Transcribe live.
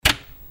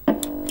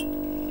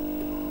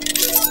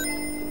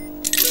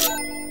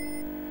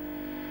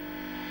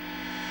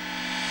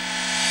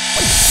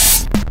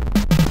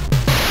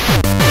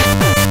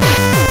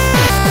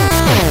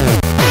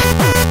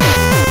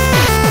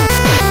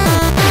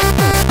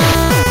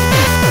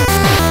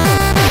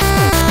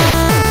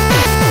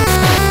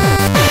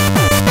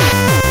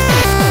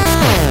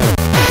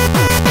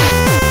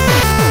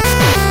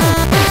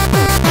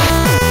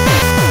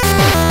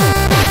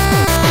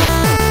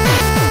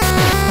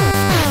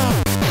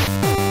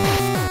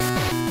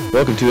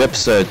Welcome to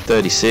episode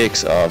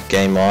 36 of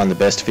Game On, the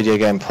best video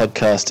game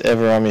podcast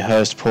ever. I'm your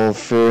host, Paul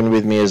Fu, and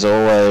with me as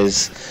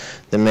always,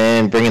 the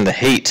man bringing the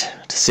heat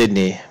to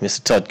Sydney,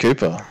 Mr. Todd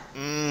Cooper.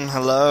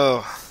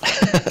 Hello.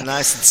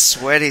 Nice and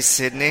sweaty,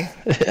 Sydney.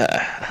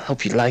 Yeah, I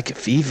hope you like a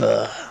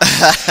fever.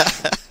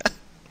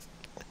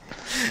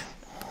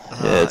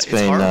 It's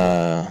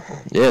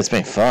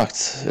been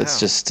fucked. Yeah. It's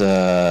just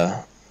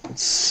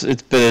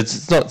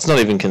it's not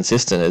even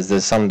consistent.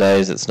 There's some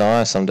days it's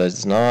nice, some days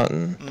it's not,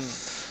 and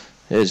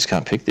you just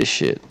can't pick this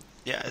shit.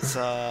 Yeah, it's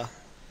oh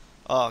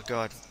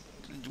god.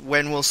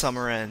 When will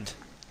summer end?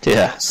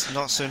 Yeah. It's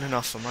not soon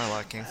enough for my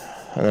liking.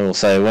 And then we'll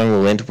say, when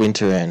will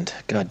winter end?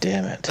 God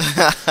damn it.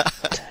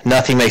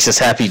 Nothing makes us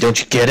happy, don't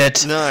you get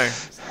it? No.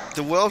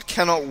 The world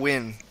cannot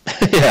win.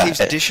 Yeah. It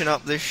keeps dishing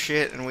up this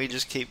shit and we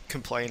just keep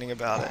complaining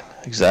about it.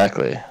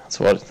 Exactly. That's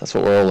what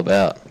we're all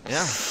about.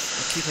 Yeah.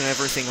 We're keeping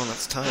everything on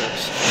its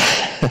toes.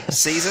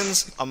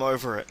 Seasons, I'm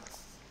over it.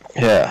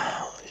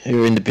 Yeah.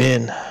 You're in the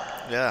bin.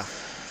 Yeah.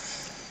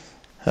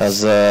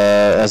 How's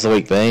the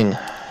week been?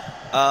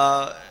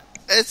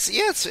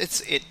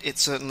 It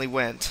certainly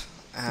went,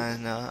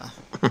 and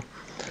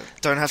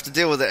don't have to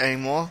deal with it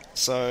anymore,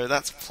 so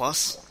that's a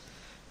plus.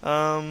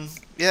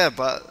 Yeah,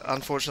 but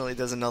unfortunately,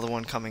 there's another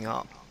one coming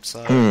up.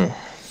 So I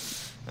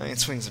mean,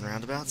 swings and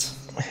roundabouts.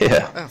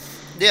 Yeah.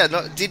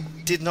 Yeah.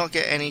 Did not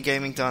get any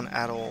gaming done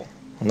at all.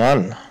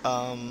 None.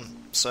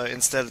 So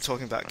instead of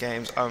talking about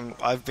games,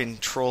 I've been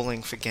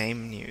trawling for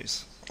game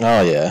news.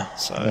 Oh yeah.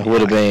 So it would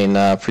have been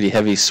pretty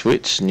heavy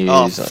Switch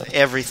news. Oh,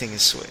 everything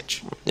is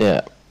Switch.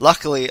 Yeah.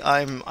 Luckily,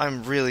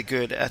 I'm really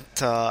good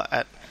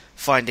at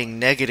finding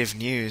negative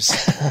news.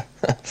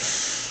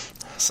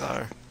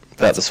 So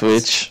About the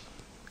Switch.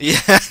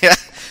 Yeah,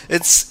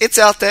 it's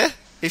out there.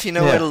 If you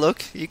know where to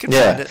look, you can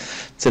find it.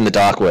 It's in the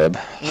dark web.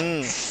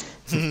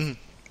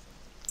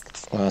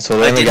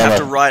 So I did have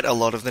to write a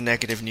lot of the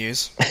negative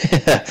news.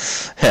 Yeah,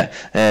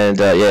 and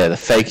the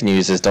fake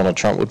news, as Donald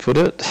Trump would put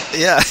it.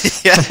 Yeah.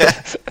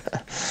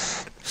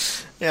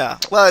 Yeah.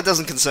 Well, it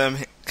doesn't concern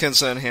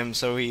him,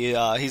 so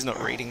he's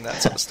not reading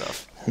that sort of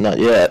stuff. Not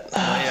yet.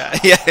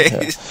 Yeah.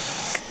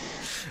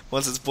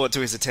 Once it's brought to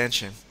his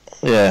attention.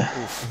 Yeah.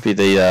 Be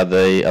the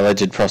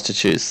alleged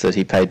prostitutes that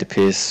he paid to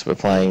piss were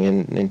playing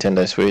in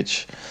Nintendo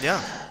Switch.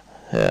 Yeah.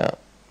 Yeah.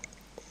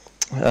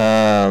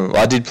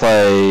 I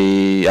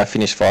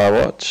finished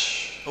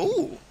Firewatch.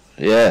 Ooh.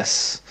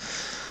 Yes.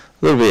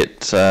 A little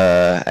bit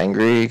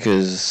angry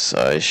because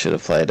I should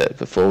have played it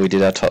before we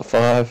did our top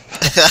 5.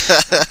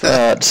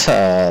 But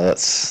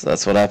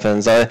that's what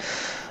happens.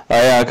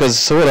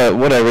 Because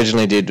what I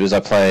originally did was I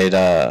played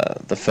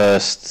the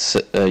first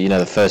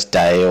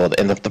day, or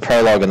the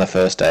prologue on the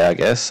first day, I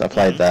guess. I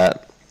played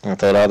that. And I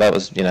thought, that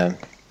was,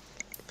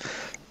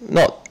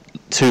 not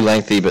too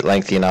lengthy, but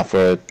lengthy enough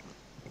where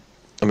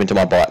I'm into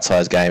my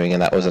bite-sized gaming,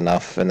 and that was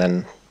enough. And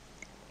then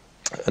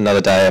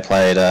another day I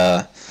played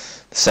the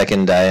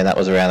second day, and that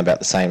was around about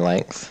the same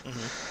length.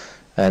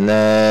 And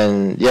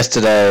then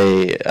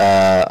yesterday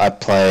I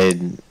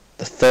played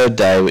the third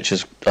day, which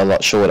is a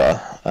lot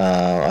shorter.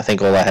 I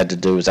think all I had to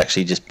do was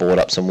actually just board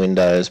up some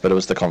windows, but it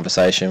was the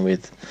conversation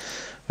with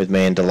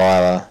me and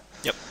Delilah.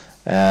 Yep.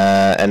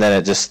 And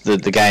then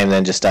the game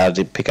then just started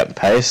to pick up the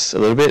pace a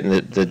little bit,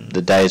 and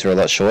the days were a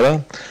lot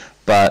shorter.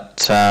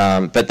 But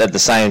at the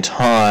same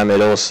time,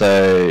 it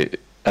also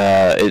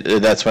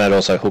that's when it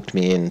also hooked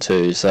me in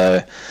too.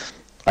 So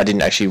I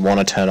didn't actually want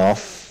to turn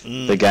off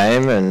the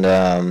game, and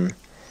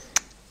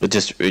it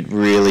just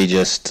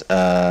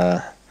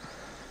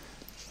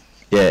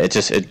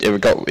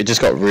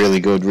got really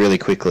good really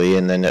quickly,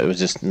 and then it was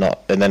just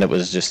not, and then it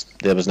was just,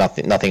 there was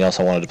nothing else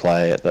I wanted to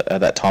play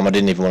at that time. I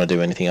didn't even want to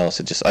do anything else.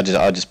 I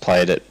just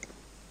played it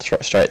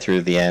straight through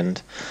to the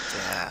end.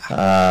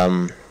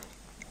 Yeah.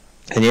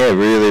 And yeah,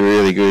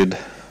 really good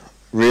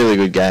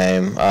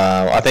game.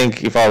 I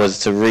think if I was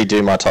to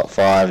redo my top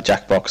 5,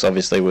 Jackbox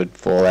obviously would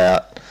fall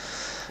out.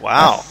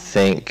 Wow. I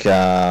think,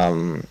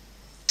 and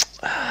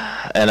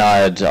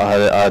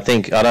I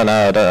think, I don't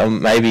know,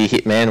 maybe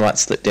Hitman might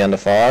slip down to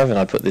 5, and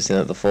I'd put this in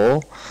at the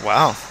 4.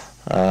 Wow.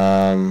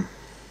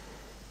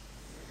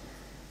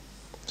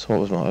 So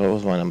what was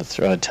my number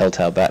 3?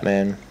 Telltale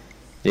Batman.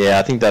 Yeah,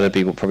 I think that'd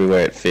be probably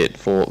where it fit,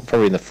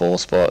 probably in the 4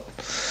 spot.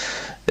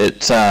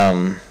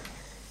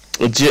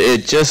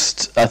 It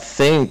just, I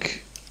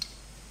think,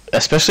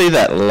 especially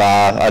that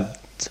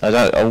last,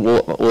 I'm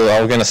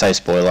going to say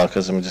spoiler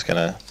because I'm just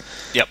going to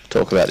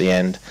talk about the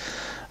end.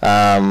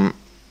 I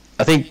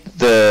think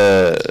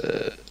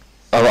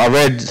I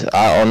read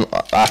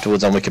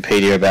afterwards on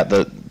Wikipedia about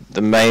the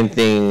main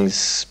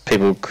things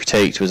people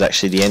critiqued was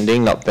actually the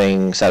ending, not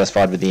being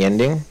satisfied with the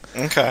ending.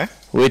 Okay.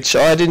 Which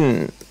I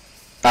didn't.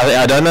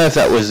 I don't know if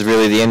that was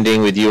really the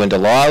ending with you and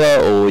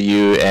Delilah, or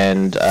you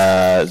and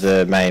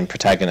the main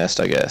protagonist,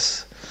 I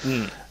guess.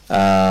 And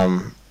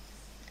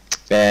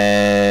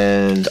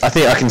I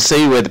think I can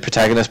see where the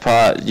protagonist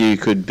part, you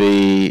could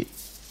be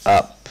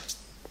a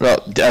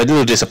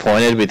little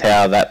disappointed with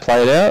how that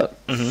played out.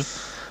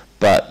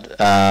 But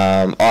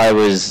I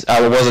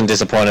wasn't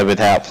disappointed with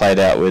how it played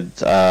out with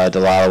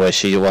Delilah, where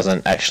she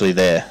wasn't actually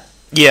there.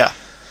 Yeah.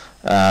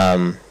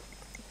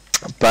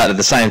 But at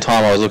the same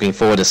time, I was looking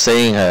forward to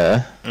seeing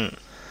her.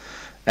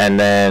 And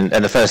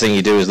the first thing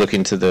you do is look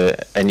into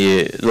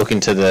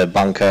the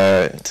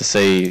bunker to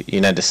see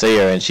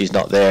her, and she's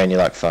not there, and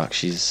you're like, fuck,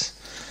 she's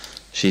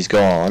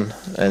gone.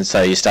 And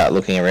so you start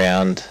looking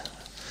around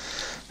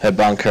her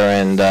bunker,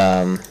 and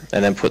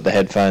then put the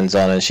headphones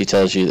on, and she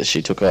tells you that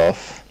she took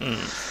off.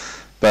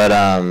 But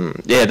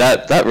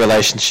that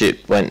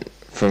relationship went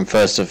from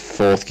first to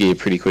fourth gear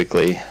pretty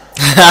quickly.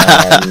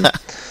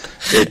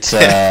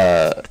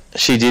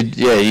 She did,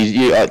 yeah.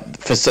 You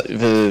for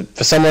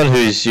someone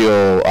who's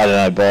your, I don't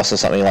know, boss or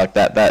something like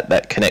that.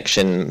 That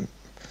connection,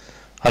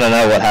 I don't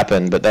know what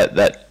happened, but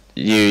that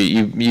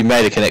you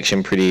made a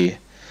connection pretty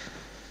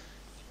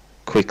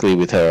quickly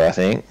with her, I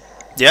think.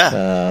 Yeah.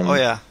 Oh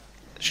yeah.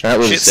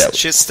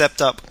 She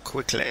stepped up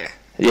quickly.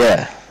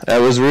 Yeah,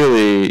 it was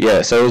really,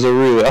 yeah. So I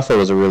thought it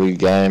was a really good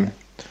game.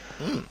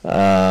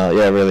 Yeah,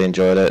 I really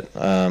enjoyed it.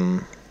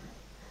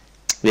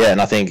 Yeah,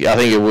 and I think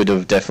it would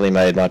have definitely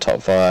made my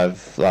top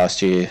 5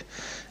 last year,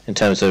 in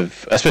terms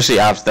of, especially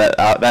after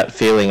that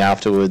feeling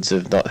afterwards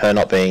of her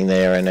not being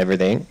there and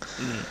everything,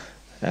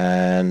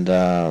 and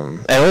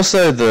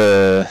also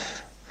the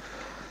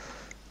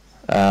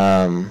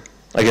I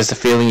guess the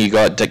feeling you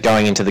got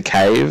going into the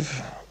cave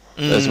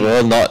as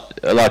well.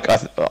 Not like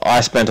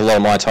I spent a lot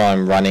of my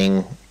time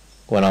running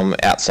when I'm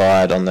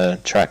outside on the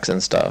tracks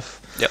and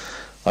stuff. Yep.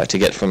 Like to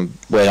get from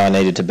where I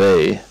needed to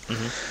be.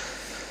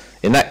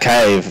 In that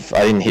cave,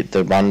 I didn't hit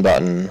the run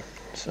button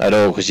at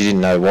all because you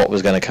didn't know what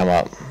was going to come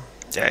up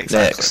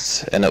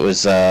next. And it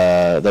was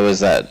there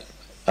was that.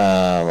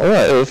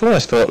 It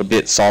almost felt a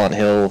bit Silent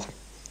Hill,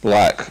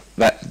 like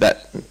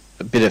that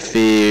bit of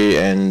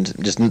fear and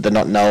just the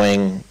not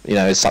knowing.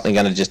 Is something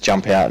going to just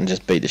jump out and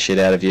just beat the shit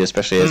out of you?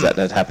 Especially as that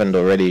had happened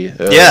already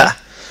earlier.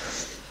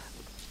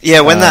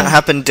 Yeah. When that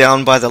happened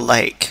down by the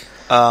lake,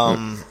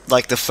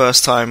 like the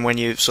first time when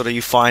you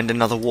find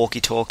another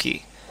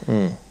walkie-talkie,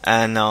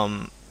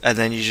 and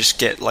then you just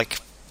get like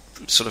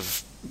sort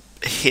of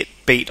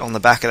beat on the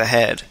back of the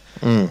head.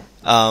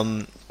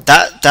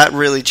 That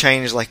really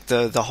changed like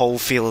the whole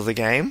feel of the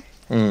game.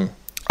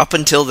 Up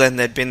until then,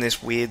 there'd been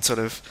this weird sort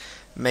of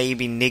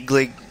maybe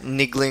niggling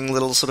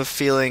little sort of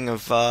feeling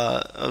of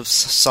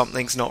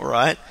something's not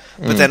right.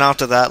 But then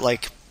after that,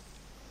 like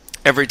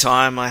every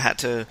time I had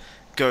to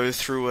go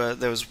through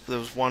there was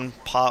one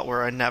part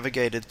where I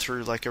navigated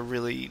through like a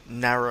really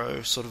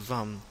narrow sort of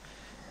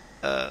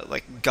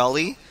like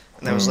gully.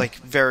 And there was like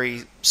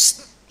very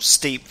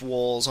steep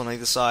walls on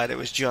either side. It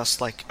was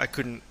just like I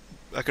could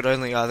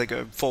only either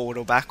go forward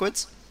or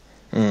backwards.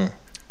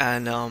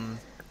 And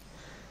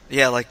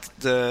yeah, like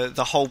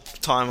the whole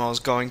time I was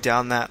going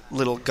down that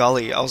little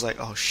gully, I was like,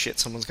 oh shit,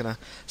 someone's gonna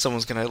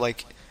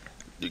like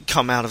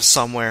come out of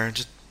somewhere and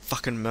just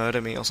fucking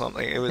murder me or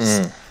something. It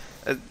was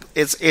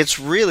it's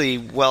really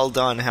well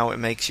done how it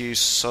makes you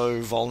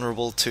so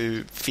vulnerable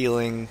to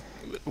feeling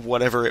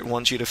whatever it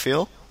wants you to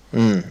feel.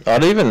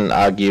 I'd even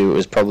argue it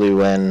was probably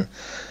when,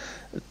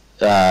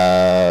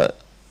 because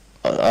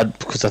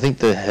I think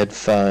the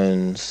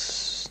headphones.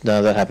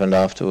 No, that happened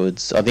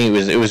afterwards. I think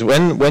it was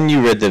when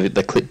you read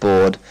the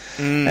clipboard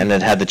and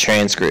it had the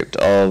transcript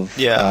of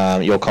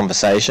your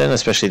conversation,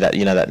 especially that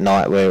that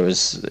night where it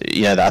was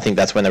I think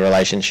that's when the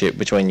relationship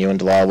between you and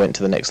Delilah went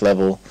to the next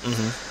level.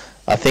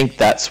 I think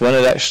that's when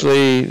it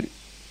actually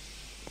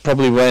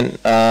probably went.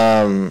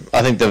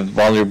 I think the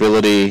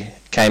vulnerability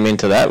came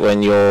into that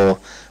when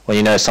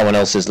someone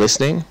else is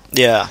listening.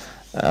 Yeah.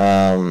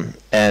 And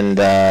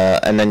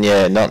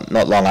then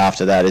not long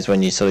after that is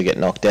when you sort of get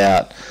knocked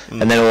out.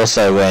 And then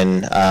also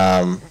when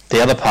the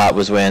other part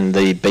was when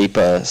the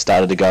beeper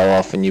started to go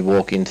off and you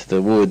walk into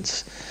the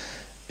woods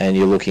and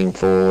you're looking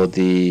for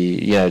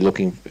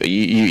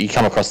you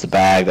come across the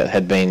bag that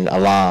had been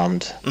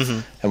alarmed.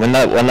 And when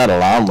that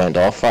alarm went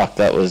off, fuck,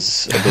 that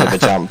was a bit of a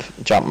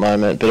jump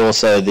moment. But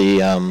also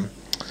the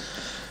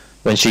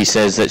when she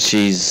says that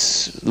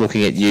she's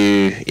looking at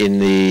you in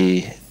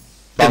the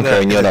bunker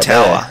and you're not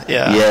tower.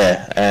 there.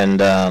 Yeah, and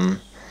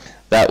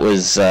that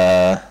was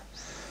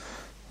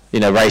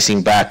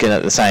racing back, and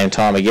at the same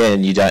time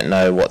again you don't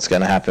know what's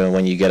going to happen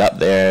when you get up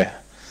there,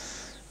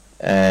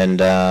 and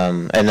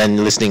then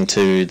listening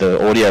to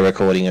the audio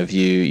recording of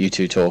you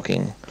two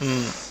talking.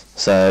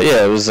 So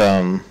yeah, it was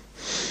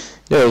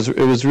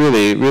it was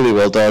really really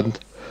well done.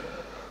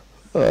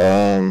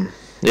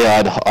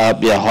 I'd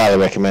highly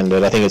recommend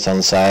it. I think it's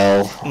on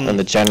sale on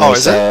the January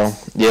sale.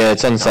 Yeah,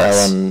 it's on sale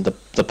on the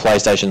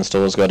PlayStation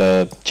Store's got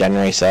a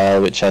January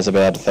sale which has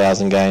about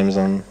 1,000 games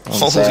on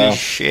sale. Holy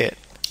shit!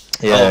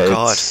 Yeah,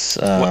 oh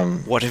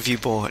god! What have you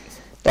bought?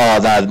 Oh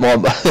no,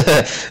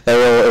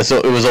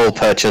 it was all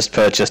purchased.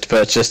 So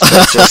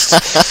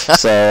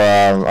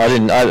I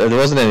didn't. There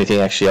wasn't anything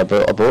actually. I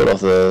bought off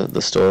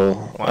the store.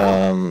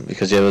 Wow.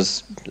 Because it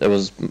was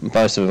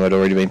most of them had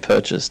already been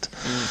purchased.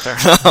 Fair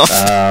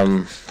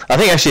enough. I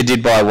think actually I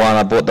did buy one.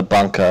 I bought the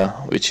Bunker,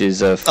 which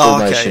is a full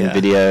motion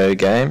video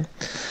game.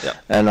 Yep.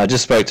 And I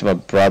just spoke to my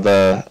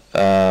brother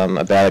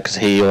about it because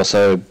he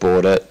also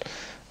bought it.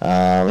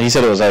 He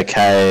said it was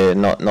okay,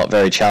 not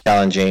very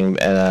challenging,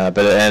 but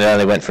it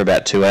only went for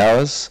about 2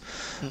 hours.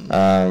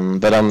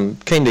 But I'm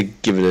keen to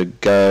give it a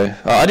go.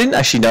 I didn't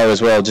actually know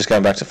as well, just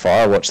going back to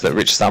Firewatch, that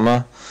Rich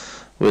Sommer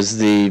was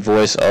the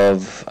voice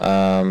of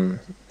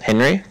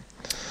Henry.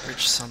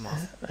 Rich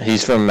Sommer.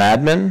 He's from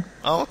Mad Men.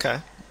 Oh,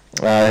 okay.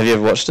 Have you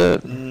ever watched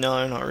it?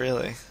 No, not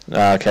really.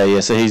 Okay,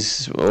 yeah. So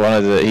he's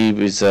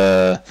he's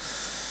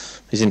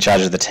in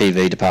charge of the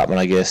TV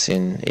department, I guess,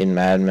 in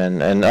Mad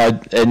Men, and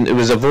it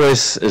was a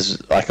voice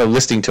as like I'm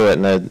listening to it,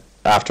 and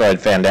after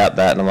I'd found out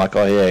that, and I'm like,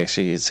 oh yeah,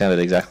 actually, it sounded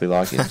exactly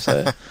like him.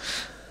 So.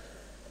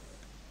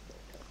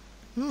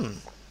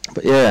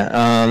 But yeah,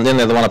 then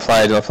the other one I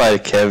played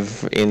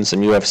Kev in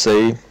some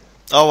UFC.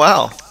 Oh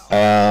wow!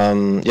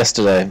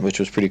 Yesterday, which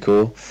was pretty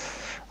cool.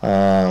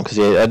 Because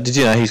did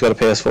you know he's got a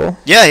PS4?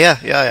 Yeah,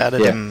 I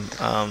added him.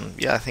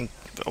 I think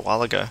a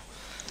while ago.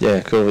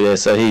 Yeah, cool. Yeah,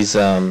 so he's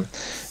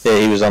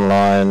he was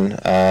online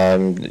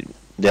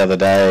the other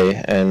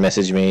day and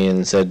messaged me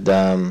and said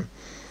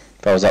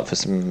if I was up for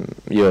some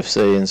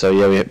UFC, and so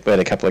we had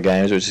a couple of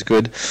games, which is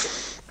good.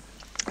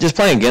 Just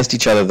playing against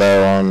each other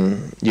though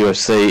on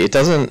UFC, it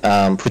doesn't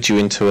put you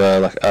into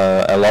a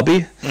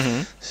lobby.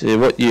 Mm-hmm. So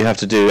what you have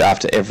to do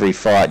after every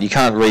fight, you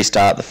can't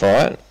restart the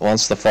fight.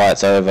 Once the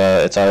fight's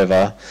over, it's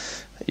over.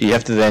 You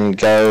have to then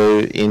go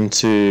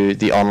into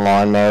the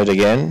online mode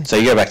again. So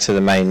you go back to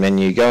the main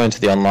menu, go into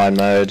the online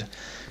mode,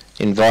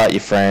 invite your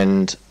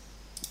friend,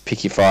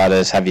 pick your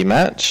fighters, have your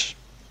match,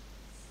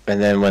 and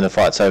then when the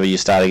fight's over, you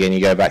start again.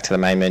 You go back to the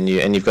main menu,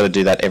 and you've got to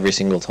do that every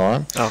single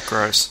time. Oh,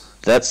 gross.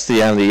 That's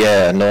the only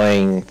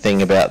annoying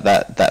thing about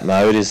that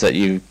mode, is that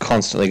you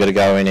constantly got to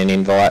go in and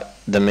invite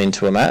them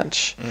into a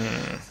match.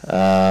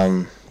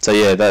 So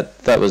yeah,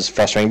 that was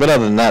frustrating. But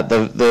other than that,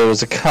 there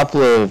was a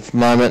couple of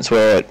moments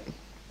where it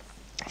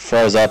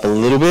froze up a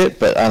little bit,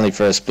 but only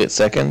for a split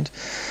second.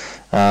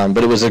 But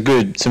it was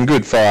some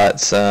good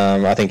fights.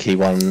 I think he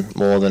won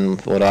more than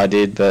what I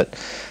did, but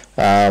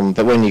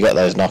when you got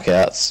those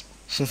knockouts,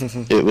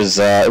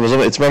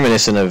 it's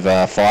reminiscent of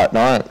Fight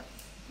Night.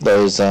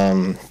 Those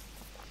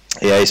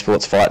EA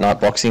Sports Fight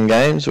Night boxing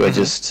games where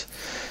just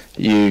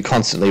you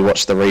constantly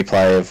watch the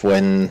replay of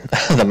when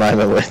the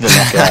moment where the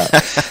knockout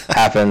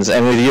happens.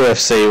 And with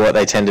UFC, what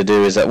they tend to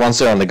do is that once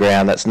they're on the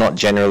ground, that's not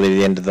generally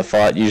the end of the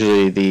fight.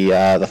 Usually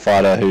the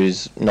fighter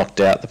who's knocked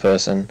out the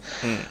person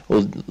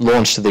will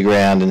launch to the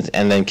ground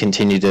and then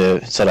continue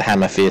to sort of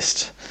hammer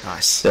fist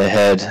their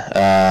head,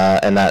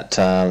 and that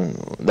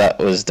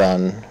was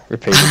done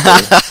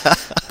repeatedly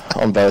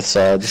on both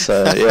sides.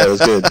 So yeah, it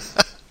was good.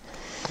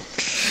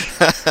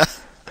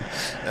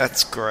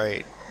 That's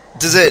great.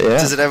 Does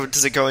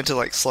it go into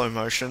like slow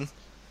motion?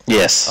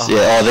 Yes. Oh.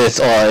 Yeah.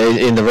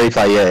 In the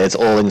replay, yeah, it's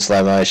all in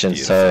slow motion.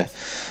 Beautiful.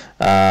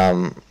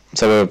 So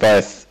we were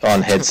both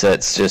on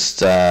headsets, just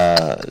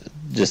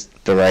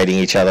berating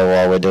each other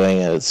while we're doing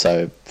it. It's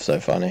so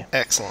funny.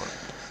 Excellent.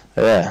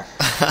 Yeah.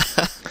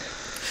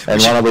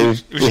 And we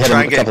should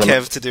try and get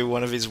Kev to do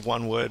one of his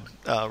one-word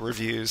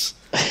reviews.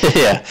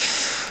 Yeah.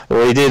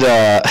 Well, we did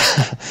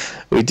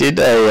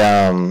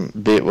a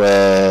bit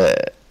where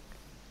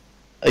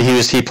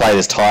he played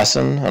as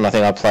Tyson, and I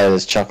think I played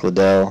as Chuck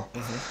Liddell,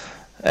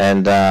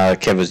 and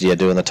Kev was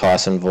doing the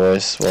Tyson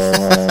voice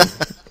while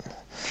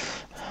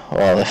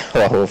we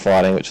were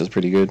fighting, which was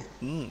pretty good.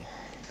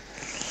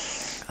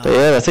 But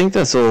yeah, I think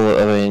that's all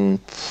I've been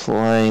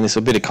playing. There's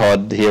a bit of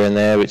COD here and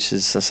there, which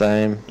is the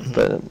same.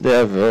 But yeah,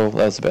 overall,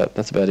 that's about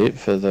it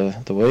for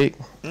the week.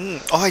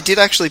 Oh, I did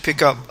actually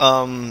pick up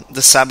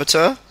the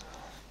Saboteur.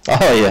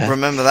 Oh yeah,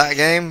 remember that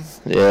game?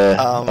 Yeah,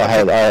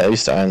 I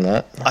used to own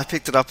that. I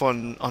picked it up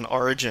on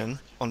Origin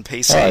on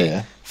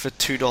PC for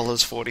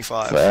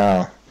 $2.45.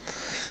 Wow. Do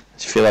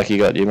you feel like you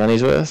got your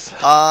money's worth?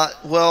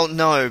 Well,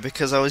 no,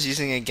 because I was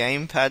using a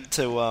gamepad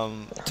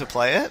to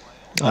play it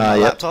on my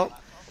laptop.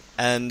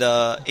 And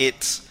the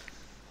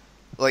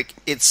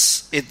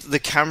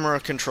camera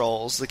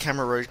controls, the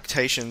camera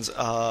rotations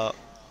are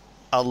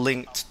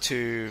linked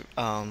to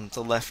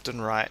the left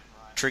and right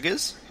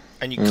triggers,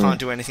 and you can't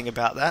do anything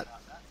about that.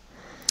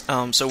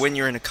 So when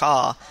you're in a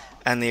car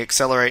and the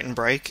accelerate and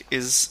brake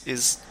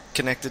is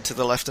connected to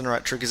the left and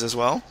right triggers as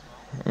well,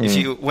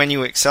 when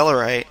you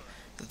accelerate,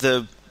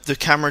 the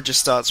camera just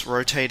starts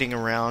rotating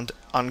around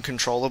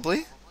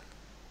uncontrollably,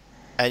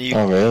 and you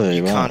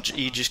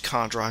just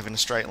can't drive in a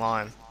straight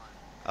line.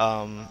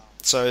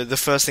 So the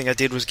first thing I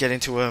did was get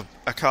into a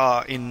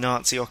car in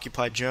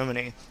Nazi-occupied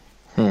Germany,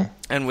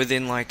 and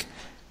within like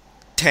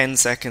 10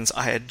 seconds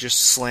I had just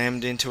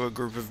slammed into a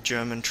group of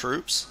German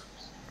troops,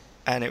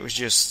 and it was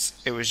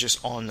just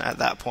on at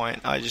that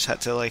point. I just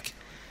had to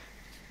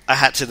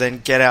then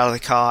get out of the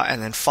car and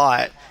then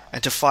fight,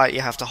 and to fight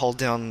you have to hold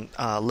down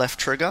left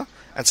trigger,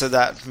 and so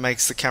that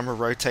makes the camera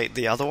rotate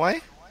the other way.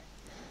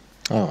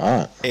 Oh,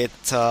 right. It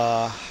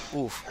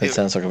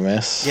sounds like a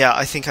mess. Yeah,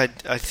 I think I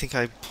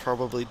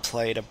probably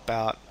played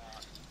about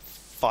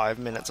 5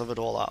 minutes of it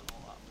all up.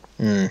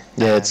 Yeah,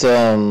 it's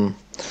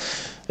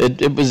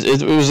it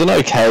was an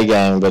okay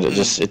game, but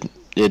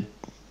it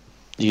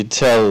you could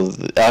tell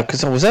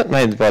because was that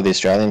made by the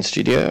Australian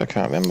studio? I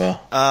can't remember.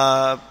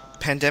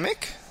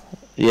 Pandemic.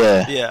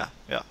 Yeah. Yeah.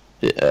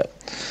 Yeah.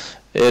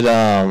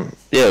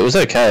 It was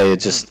okay. It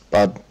just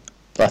I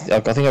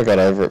think I got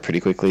over it pretty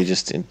quickly.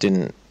 Just it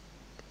didn't.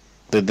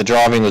 The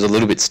driving was a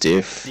little bit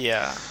stiff.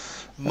 Yeah.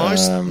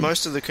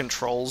 Most of the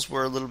controls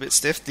were a little bit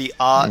stiff. The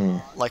art,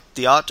 like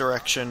the art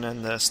direction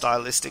and the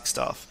stylistic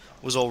stuff,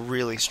 was all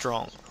really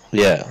strong.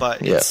 Yeah.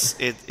 But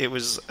it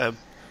was a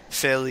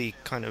fairly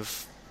kind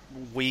of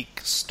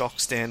weak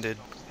stock standard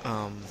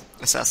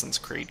Assassin's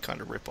Creed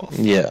kind of ripoff.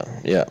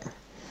 Yeah.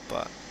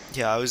 But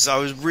yeah, I was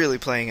really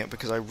playing it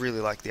because I really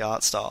like the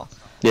art style.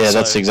 Yeah, So-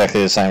 that's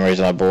exactly the same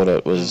reason I bought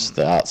it was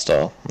the art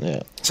style.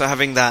 Yeah. So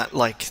having that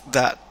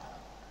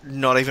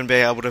not even be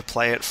able to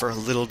play it for a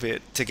little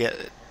bit to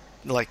get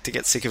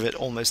sick of it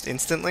almost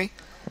instantly,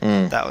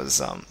 that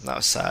was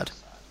sad.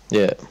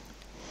 Yeah.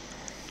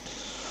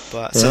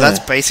 But so that's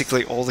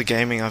basically all the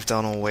gaming I've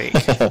done all week.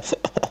 It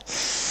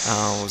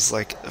was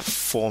like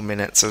 4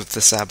 minutes of the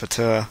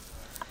Saboteur.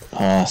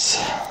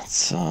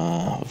 It's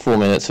 4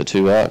 minutes for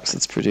 2 bucks.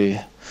 It's pretty.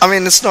 I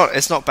mean, it's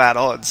not bad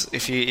odds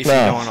if you're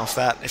No. going off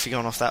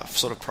that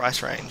sort of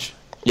price range.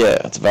 Yeah,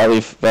 it's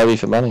value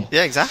for money.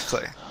 Yeah,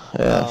 exactly.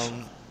 Yeah.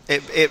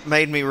 It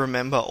made me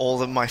remember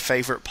all of my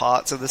favourite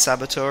parts of the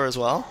Saboteur as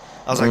well.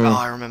 I was like,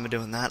 I remember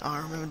doing that. I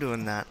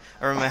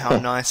remember how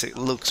nice it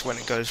looks when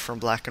it goes from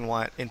black and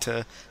white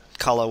into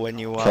colour when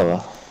you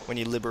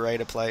liberate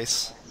a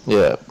place.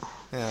 Yeah.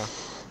 Yeah.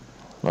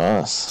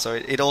 Nice. So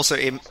it also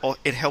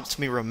helped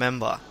me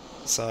remember.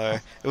 So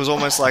it was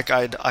almost like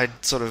I'd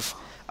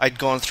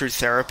gone through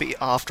therapy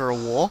after a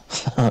war.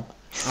 I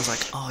was like,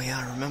 oh yeah,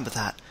 I remember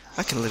that.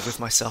 I can live with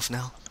myself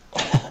now.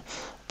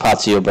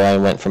 Parts of your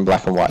brain went from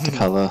black and white to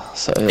colour.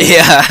 So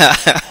Yeah.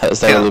 as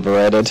they were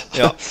liberated.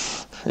 Yeah.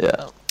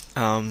 Yeah.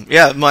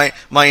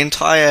 My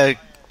entire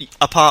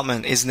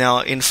apartment is now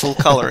in full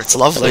colour. It's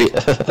lovely.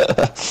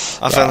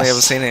 I've only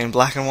ever seen it in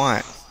black and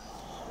white.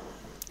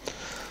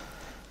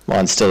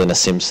 Mine's still in a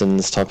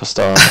Simpsons type of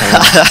style.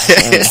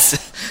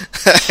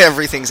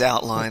 Everything's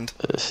outlined.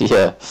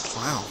 Yeah.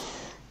 Wow.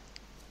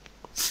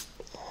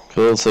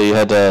 Cool. So you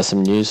had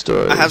some news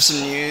stories. I have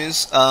some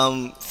news.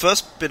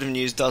 First bit of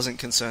news doesn't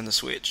concern the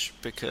Switch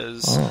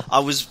because I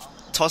was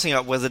tossing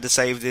up whether to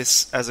save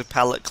this as a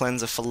palate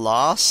cleanser for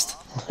last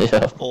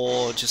Yeah.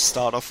 or just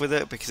start off with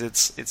it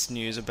because it's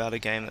news about a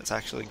game that's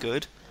actually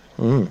good.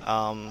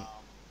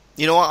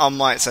 You know what? I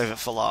might save it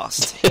for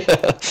last.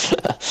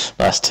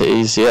 Nice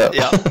tease. Yeah.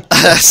 Yeah.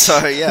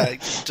 So yeah,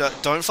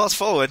 don't fast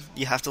forward.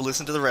 You have to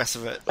listen to the rest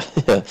of it.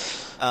 Yeah.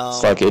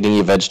 It's like eating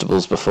your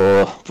vegetables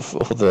before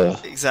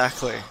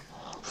Exactly.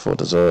 before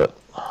dessert.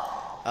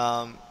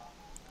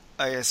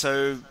 Okay,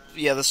 so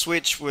yeah, the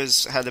Switch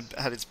had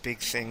its big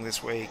thing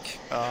this week.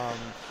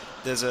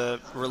 There's a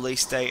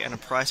release date and a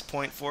price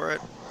point for it.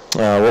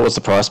 What was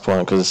the price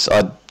point? Because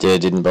I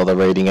didn't bother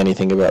reading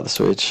anything about the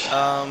Switch.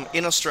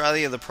 In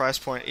Australia, the price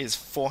point is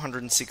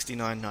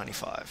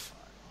 $469.95.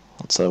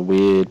 It's a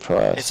weird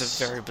price.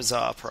 It's a very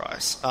bizarre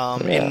price.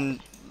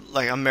 In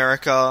like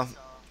America,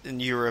 in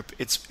Europe,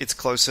 it's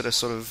closer to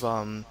sort of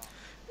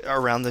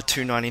around the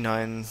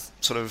 $299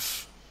 sort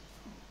of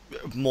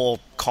more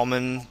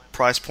common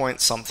price point,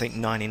 something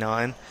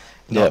 $99,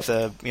 not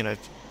the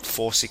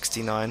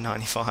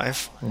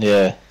 $469.95.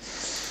 Yeah.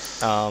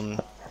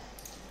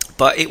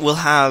 But it will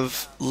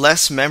have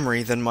less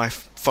memory than my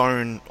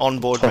phone,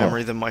 onboard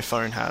memory than my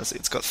phone has.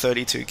 It's got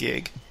 32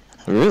 gig.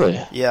 Really?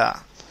 Yeah.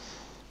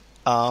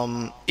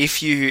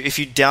 If you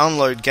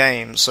download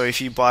games, so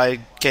if you buy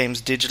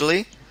games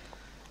digitally,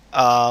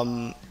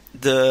 the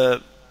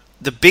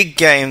big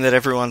game that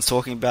everyone's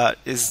talking about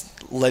is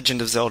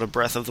Legend of Zelda: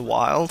 Breath of the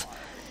Wild,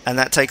 and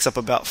that takes up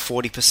about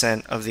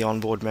 40% of the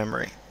onboard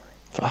memory.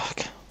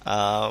 Fuck.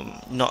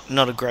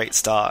 Not a great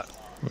start.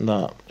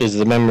 No. Is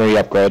the memory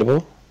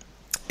upgradable?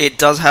 It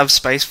does have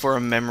space for a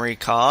memory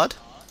card.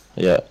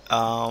 Yeah.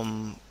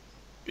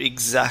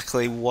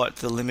 Exactly what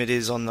the limit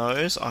is on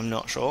those, I'm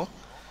not sure.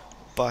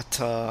 But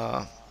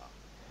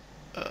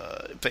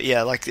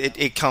yeah, like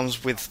it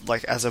comes with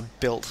like as a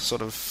built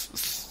sort of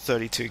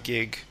 32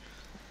 gig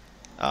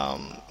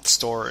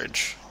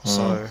storage.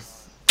 So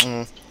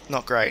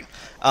not great.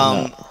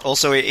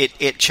 Also,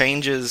 it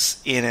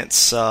changes in its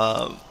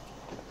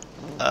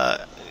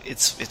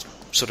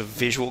sort of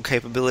visual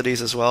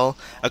capabilities as well,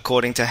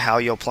 according to how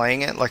you're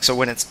playing it. Like, so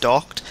when it's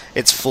docked,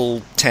 it's full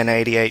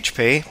 1080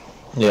 HP.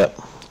 Yep.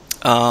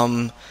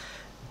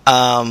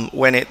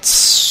 When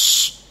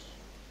it's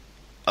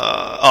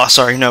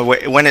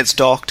when it's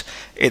docked,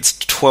 it's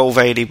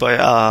 1280 by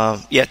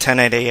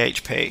 1080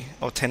 HP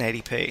or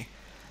 1080p.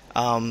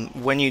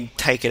 When you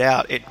take it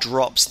out, it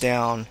drops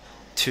down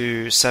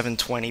to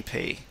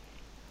 720p.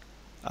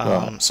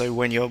 Right. So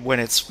when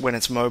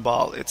it's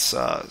mobile, it's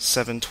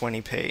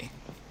 720p.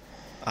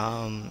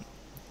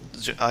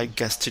 I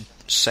guess to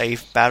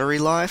save battery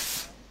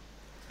life.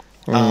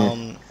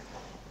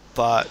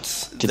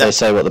 but Did they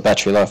say what the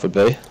battery life would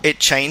be? it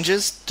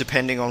changes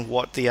depending on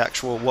what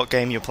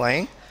game you're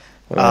playing.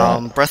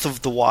 Right. Breath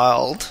of the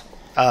Wild,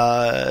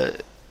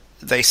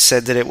 they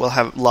said that it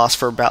will last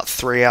for about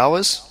 3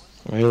 hours,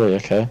 Really?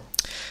 Okay.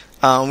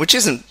 which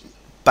isn't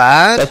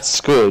bad.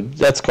 That's good.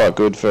 That's quite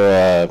good for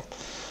a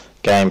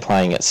game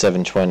playing at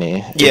 720.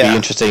 It'd Yeah. be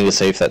interesting to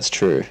see if that's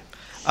true.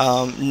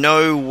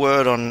 No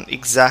word on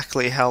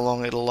exactly how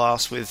long it'll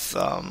last with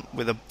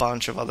a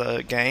bunch of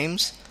other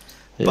games.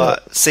 Yeah.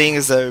 But seeing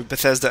as though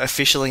Bethesda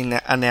officially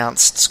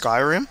announced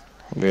Skyrim,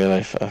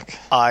 Really? Fuck.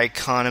 I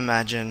can't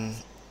imagine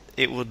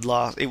it would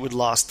last. It would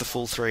last the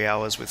full 3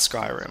 hours with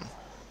Skyrim.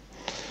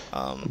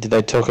 Did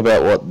they talk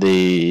about what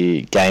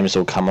the games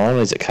will come on?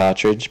 Is it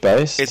cartridge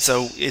based? It's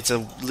a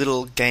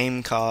little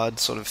game card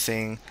sort of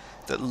thing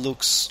that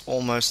looks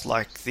almost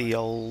like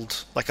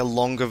like a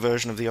longer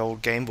version of the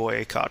old Game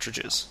Boy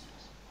cartridges.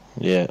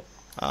 Yeah.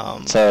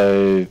 Um,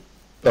 So,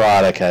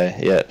 right, okay,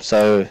 yeah.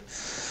 So, it'd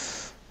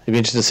be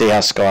interesting to see how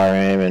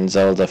Skyrim and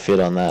Zelda fit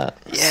on that.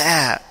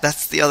 Yeah,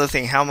 that's the other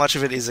thing. How much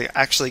of it is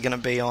actually going to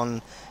be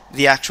on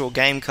the actual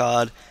game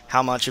card?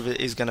 How much of it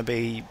is going to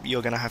be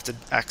you're going to have to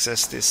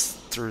access this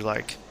through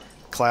like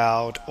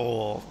cloud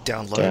or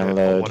download it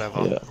or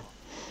whatever? Yeah.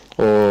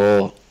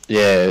 Or,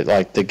 yeah,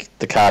 like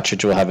the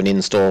cartridge will have an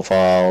install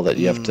file that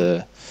you have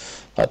to,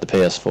 like the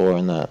PS4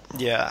 and that.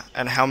 Yeah,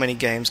 and how many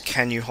games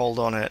can you hold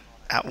on it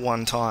at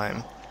one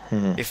time?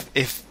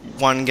 If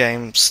one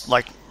game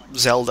like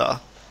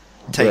Zelda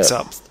takes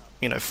up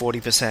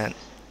 40%,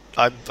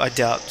 I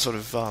doubt sort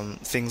of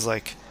things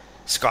like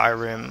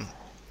Skyrim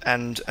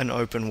and an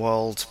open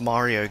world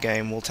Mario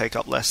game will take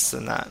up less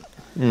than that.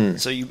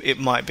 So it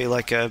might be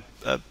like a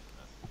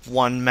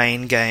one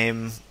main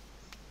game,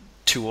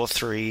 2 or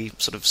 3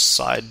 sort of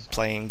side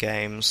playing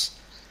games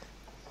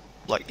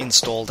like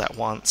installed at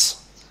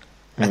once,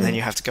 and then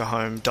you have to go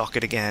home, dock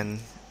it again,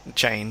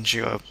 change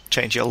your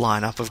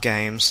lineup of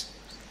games.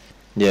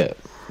 Yeah.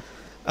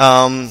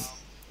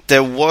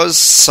 There was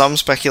some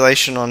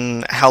speculation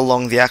on how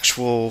long the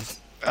actual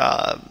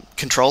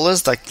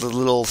controllers, like the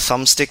little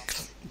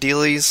thumbstick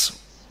dealies,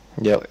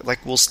 Yep.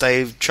 like will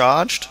stay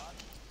charged.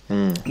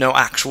 No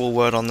actual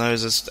word on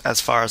those as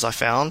far as I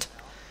found,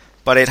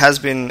 but it's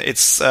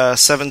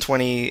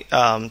 720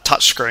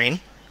 touchscreen,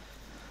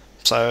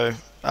 so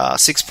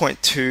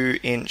 6.2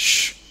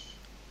 inch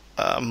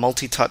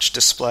multi-touch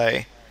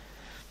display,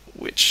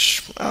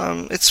 which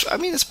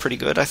it's pretty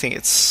good. I think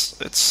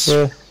it's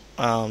Yeah.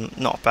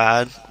 not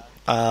bad.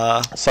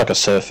 It's like a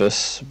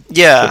Surface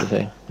Yeah. sort of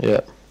thing.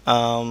 Yeah.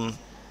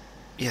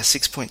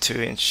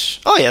 6.2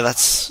 inch. Oh yeah,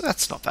 that's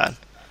not bad.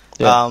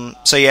 Yeah.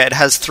 So yeah, it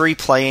has 3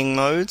 playing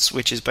modes,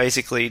 which is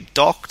basically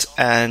docked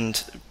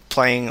and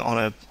playing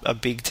on a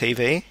big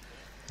TV.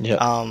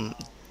 Yeah.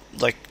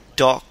 Like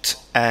docked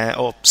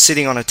or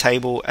sitting on a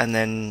table, and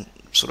then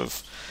sort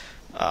of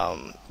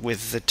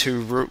with the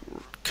 2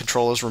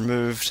 controllers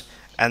removed,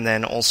 and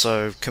then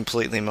also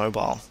completely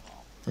mobile.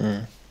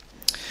 And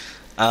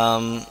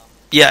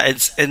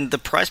the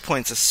price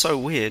points are so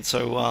weird.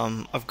 So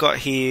I've got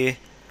here,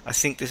 I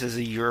think this is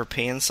a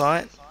European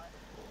site,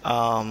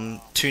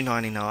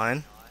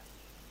 $299,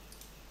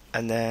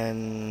 and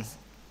then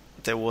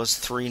there was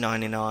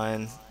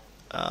 $399.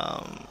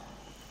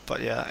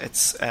 But yeah,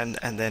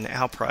 and then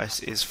our price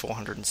is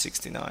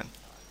 $469.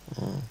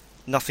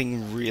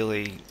 Nothing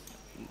really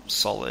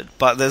solid,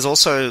 but there's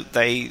also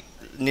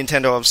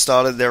Nintendo have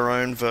started their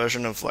own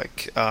version of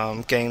like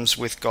games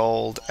with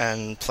gold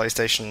and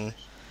PlayStation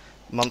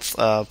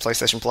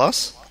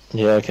Plus.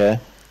 Yeah, okay.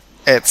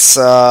 It's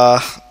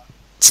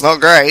not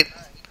great.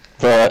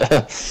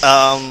 Right.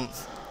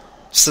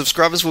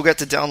 Subscribers will get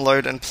to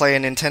download and play a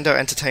Nintendo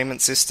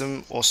Entertainment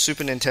System or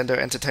Super Nintendo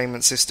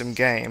Entertainment System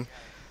game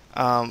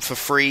for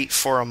free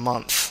for a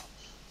month.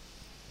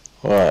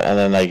 Right, and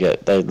then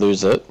they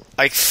lose it.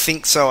 I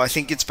think so. I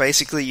think it's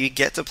basically you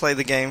get to play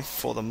the game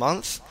for the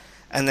month,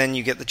 and then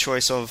you get the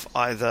choice of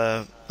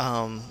either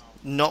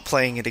not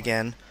playing it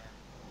again,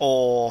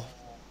 or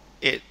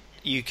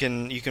you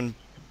can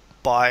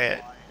buy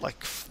it like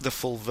the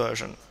full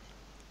version.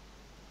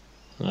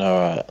 All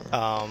right.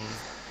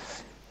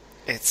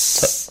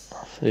 It's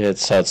So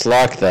it's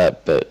like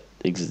that, but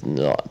it's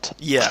not.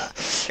 yeah.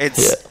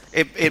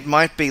 It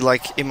might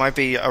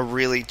be a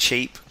really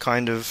cheap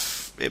kind of.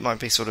 It might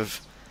be sort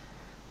of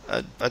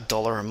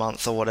 $1 a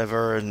month or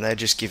whatever, and they're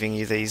just giving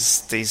you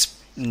these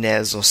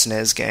NES or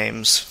SNES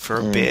games for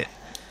a bit,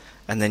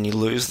 and then you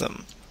lose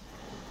them.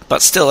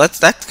 But still,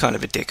 that's kind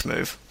of a dick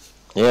move.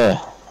 Yeah,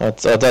 that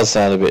does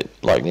sound a bit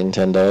like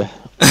Nintendo.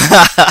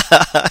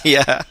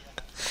 Yeah.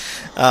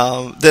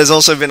 There's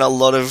also been a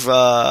lot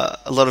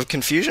of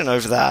confusion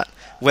over that,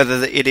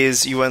 whether it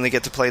is you only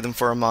get to play them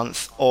for a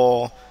month,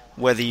 or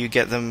whether you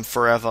get them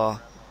forever,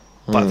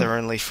 but they're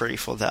only free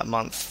for that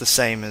month, the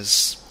same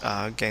as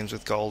games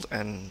with gold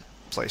and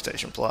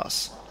PlayStation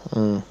Plus.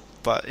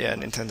 But yeah,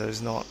 Nintendo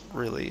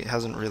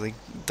hasn't really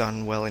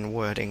done well in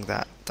wording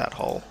that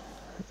whole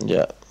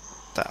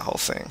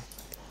thing.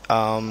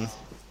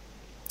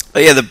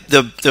 But yeah,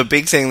 the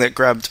big thing that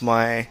grabbed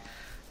my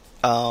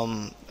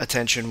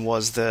attention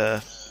was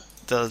the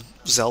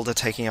Zelda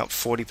taking up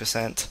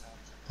 40%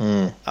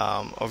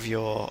 of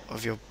your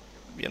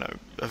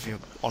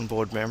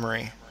onboard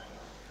memory.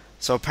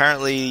 So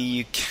apparently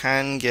you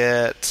can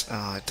get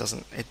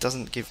it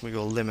doesn't give me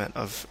a limit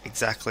of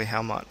exactly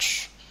how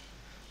much,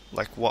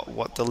 like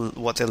what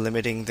they're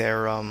limiting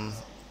their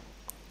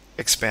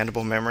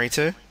expandable memory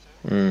to.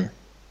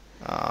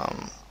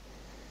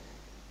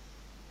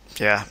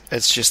 Yeah,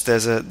 it's just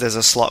there's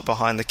a slot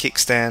behind the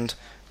kickstand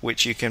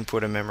which you can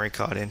put a memory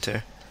card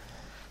into.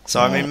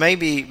 So I mean,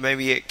 maybe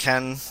you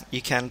can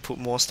put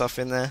more stuff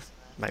in there,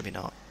 maybe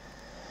not.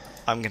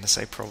 I'm gonna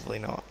say probably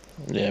not.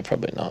 Yeah,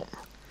 probably not.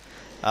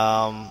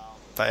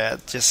 But yeah,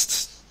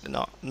 just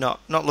not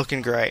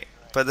looking great.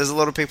 But there's a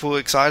lot of people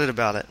excited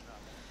about it.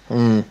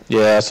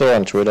 Yeah, I saw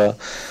on Twitter.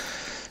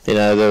 You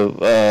know,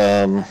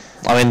 I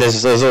mean,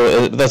 there's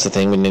that's the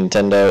thing with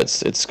Nintendo.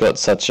 It's got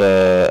such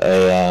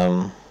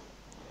I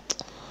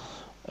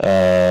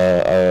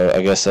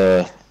guess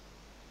a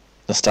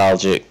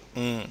nostalgic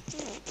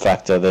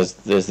factor. There's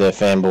their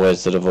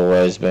fanboys that have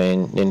always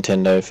been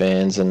Nintendo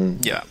fans,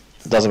 and yeah,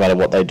 it doesn't matter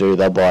what they do,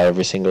 they'll buy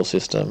every single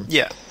system.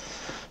 Yeah.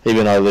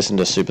 Even I listened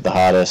to Super the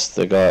Hardest,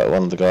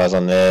 one of the guys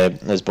on there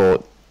has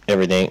bought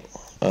everything,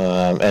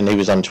 and he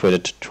was on Twitter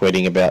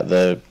tweeting about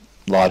the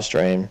live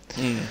stream,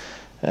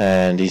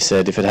 and he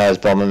said if it has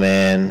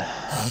Bomberman,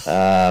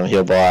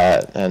 he'll buy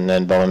it, and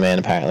then Bomberman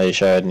apparently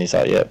showed, and he's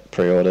like, yep,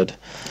 pre-ordered.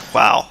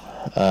 Wow.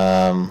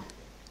 And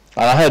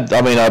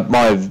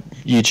my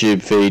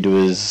YouTube feed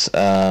was,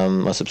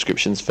 my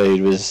subscriptions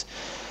feed was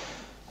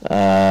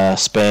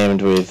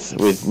spammed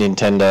with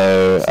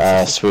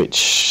Nintendo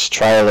Switch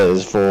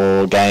trailers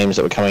for games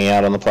that were coming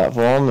out on the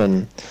platform,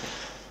 and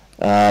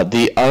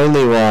the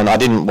only one, I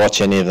didn't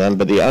watch any of them,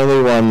 but the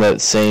only one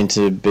that seemed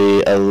to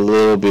be a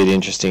little bit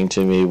interesting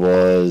to me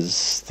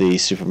was the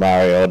Super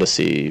Mario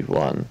Odyssey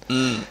one,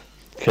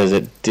 because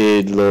it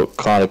did look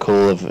kind of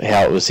cool of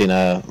how it was in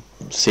a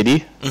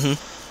city.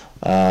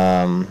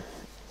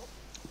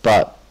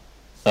 But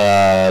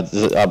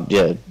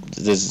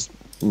there's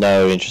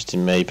no interest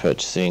in me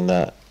purchasing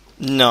that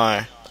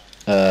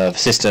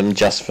system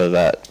just for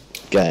that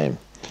game.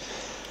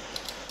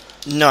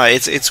 No,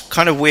 it's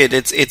kind of weird.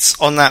 It's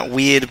on that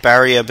weird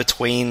barrier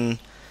between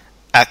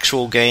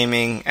actual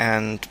gaming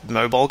and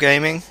mobile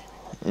gaming.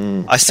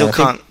 I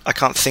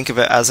can't think of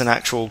it as an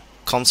actual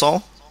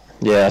console.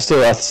 Yeah, it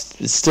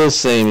still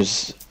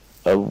seems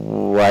a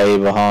way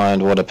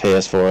behind what a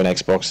PS4 and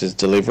Xbox is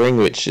delivering,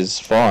 which is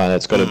fine.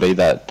 It's got to be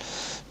that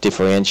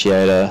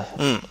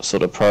differentiator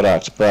sort of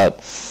product,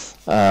 but for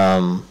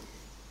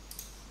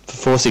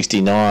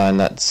 $469,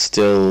 that's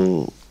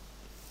still,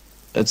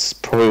 it's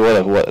probably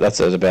what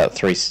that's at about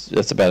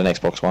that's about an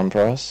Xbox One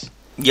price.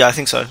 Yeah, I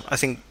think so. I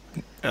think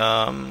you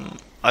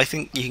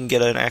can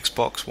get an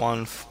Xbox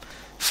One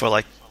for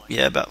like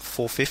about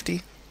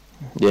 $450.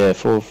 Yeah,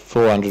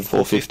 400,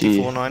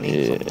 450,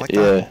 490, something like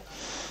that. Yeah.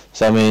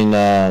 So I mean,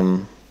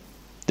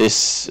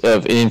 this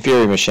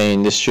Inferior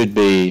Machine, this should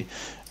be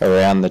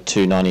around the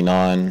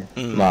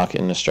 $299 mark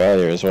in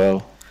Australia as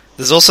well.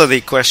 There's also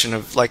the question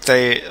of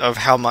of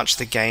how much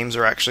the games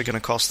are actually going to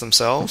cost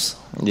themselves.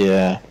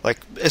 Yeah. Like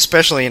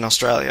especially in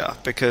Australia,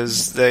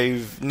 because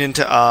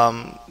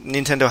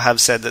Nintendo have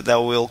said that they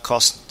will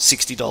cost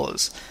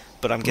 $60,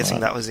 but I'm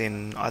guessing that was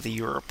in either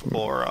Europe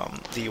or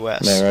the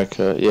US.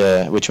 America,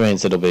 yeah, which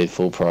means it'll be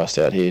full priced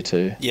out here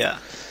too. Yeah.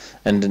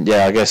 And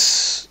yeah, I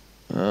guess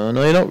no,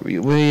 you're not.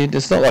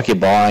 It's not like you're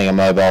buying a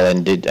mobile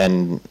and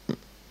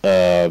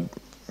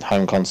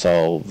home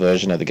console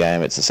version of the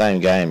game. It's the same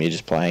game. You're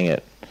just playing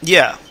it.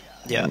 Yeah.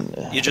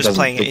 You're just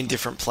playing it in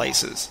different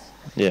places.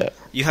 Yeah.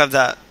 You have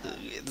that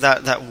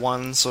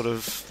one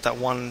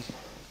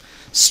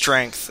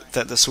strength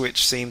that the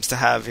Switch seems to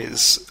have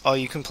is,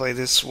 you can play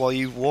this while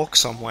you walk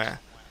somewhere,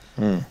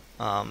 or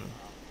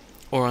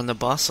on the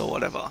bus or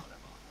whatever.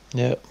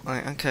 Yeah.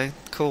 Like, okay,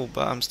 cool,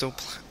 but I'm still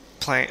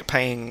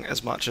paying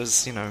as much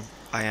as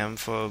I am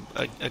for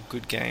a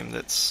good game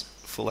that's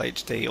full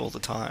HD all the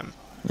time.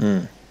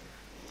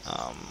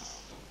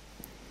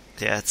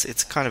 Yeah,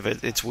 it's kind of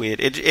it's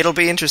weird. It'll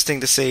be interesting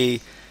to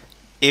see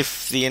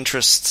if the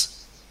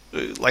interest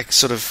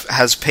sort of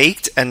has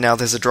peaked and now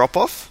there's a drop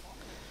off,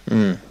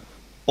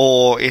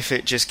 or if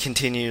it just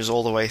continues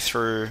all the way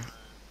through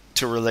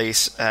to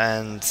release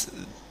and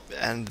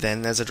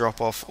then there's a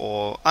drop off.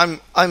 Or I'm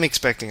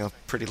expecting a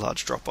pretty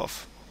large drop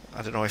off.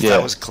 I don't know if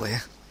that was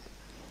clear.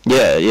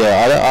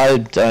 Yeah. I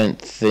don't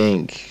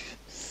think.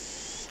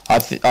 I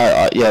think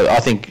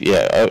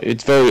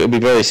it'll be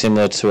very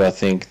similar to, I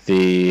think,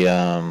 the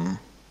I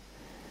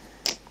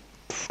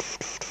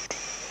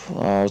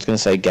was going to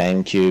say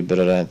GameCube, but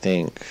I don't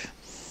think.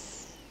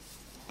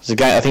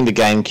 I think the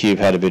GameCube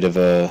had a bit of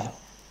a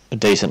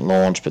decent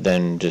launch, but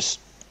then just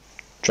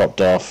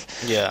dropped off.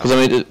 Yeah. Because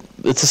I mean,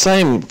 it's the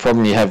same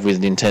problem you have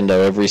with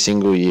Nintendo every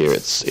single year.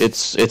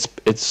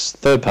 It's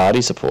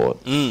third-party support.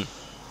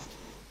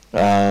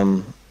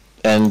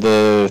 And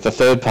the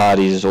third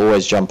parties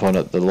always jump on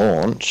at the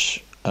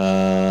launch,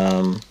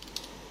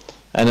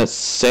 And it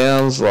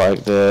sounds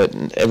like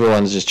that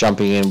everyone's just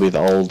jumping in with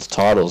old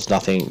titles,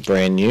 nothing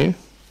brand new.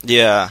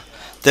 Yeah,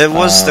 there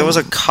was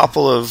a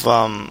couple of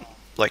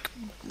like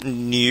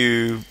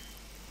new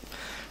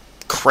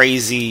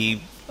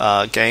crazy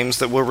games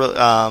that were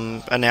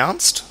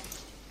announced.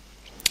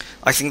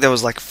 I think there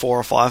was like 4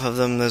 or 5 of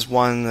them. There's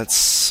one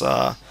that's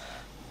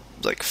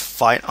like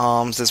Fight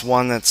Arms. There's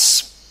one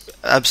that's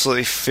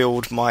absolutely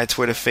filled my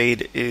Twitter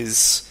feed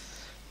is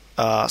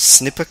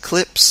Snipper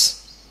Clips,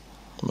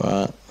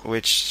 Right.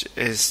 which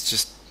is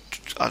just,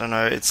 I don't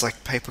know, it's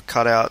like paper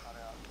cutout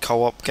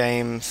co-op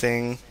game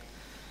thing.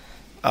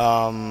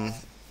 Arms,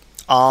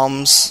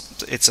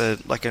 it's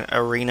like an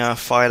arena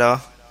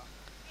fighter.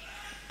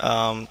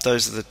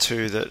 Those are the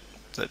two that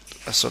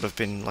have sort of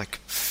been like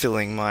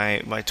filling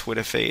my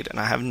Twitter feed, and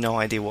I have no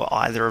idea what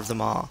either of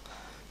them are,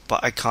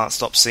 but I can't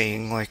stop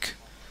seeing like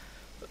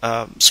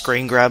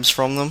screen grabs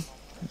from them.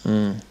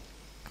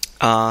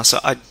 So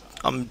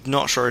I'm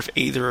not sure if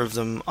either of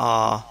them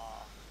are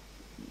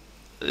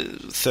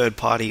third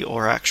party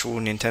or actual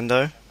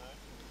Nintendo.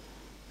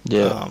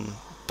 Yeah.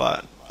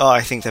 But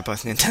I think they're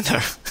both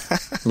Nintendo.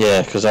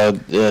 Yeah, because I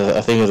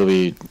think it'll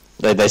be.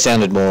 They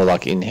sounded more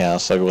like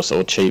in-house, like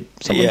or cheap,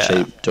 someone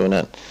cheap doing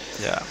it.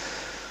 Yeah.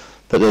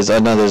 But there's a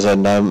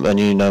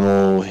new No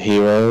More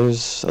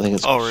Heroes. I think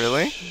it's. Oh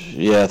really?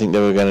 Yeah, I think they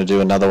were going to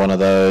do another one of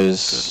those.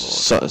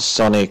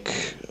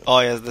 Sonic. Oh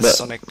yeah,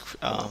 Sonic.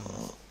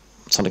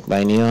 Sonic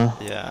Mania.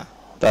 Yeah.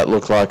 That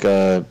looked like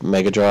a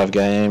Mega Drive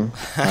game.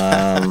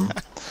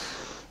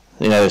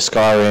 You know,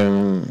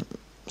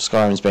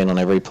 Skyrim's been on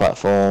every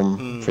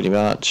platform pretty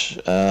much.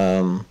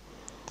 I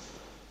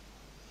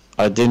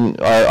don't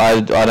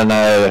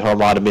know if I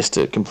might have missed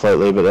it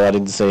completely, but I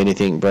didn't see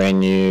anything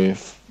brand new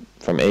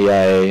from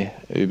EA,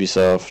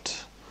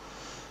 Ubisoft.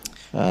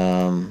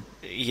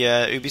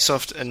 Yeah,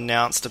 Ubisoft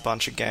announced a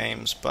bunch of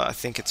games, but I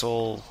think it's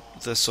all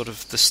the sort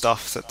of the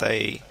stuff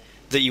that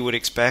you would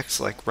expect,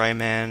 like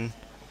Rayman.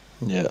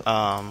 Yeah.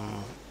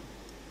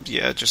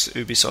 Yeah, just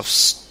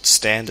Ubisoft's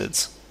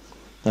standards.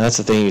 And that's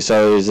the thing.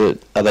 So,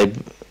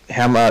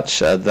 how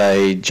much are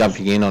they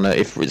jumping in on it?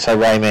 If so,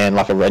 Rayman,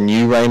 like a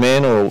new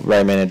Rayman or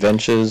Rayman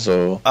Adventures,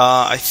 or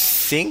I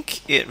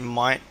think it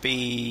might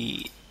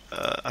be.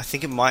 I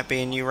think it might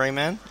be a new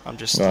Rayman. I'm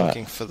just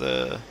looking for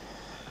the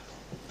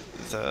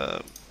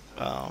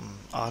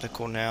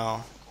article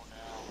now,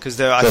 because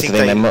I think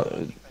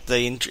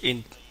they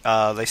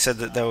said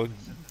that they were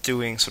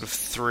doing sort of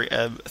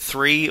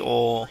three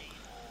or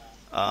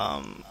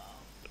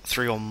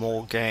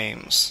more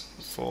games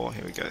for.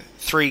 Here we go.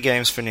 3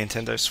 games for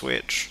Nintendo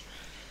Switch.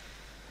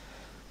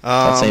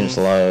 That seems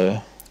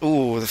low.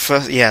 Ooh, the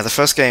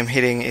first game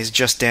hitting is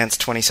Just Dance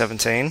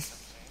 2017.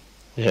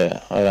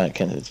 Yeah, I don't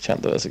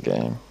count that as a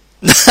game.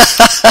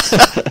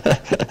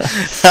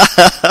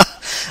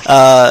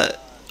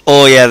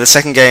 Oh yeah, the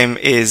second game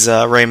is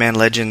Rayman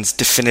Legends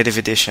Definitive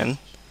Edition.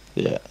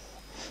 Yeah.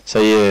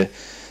 So yeah,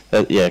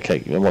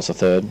 okay. And what's the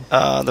third?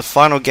 The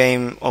final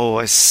game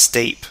is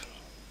Steep.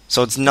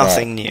 So it's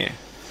nothing new.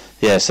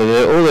 Yeah. So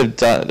all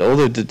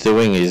they're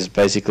doing is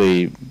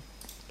basically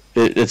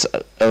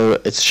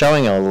it's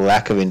showing a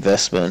lack of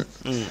investment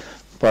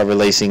by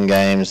releasing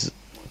games,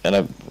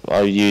 and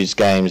I use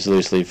games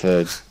loosely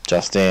for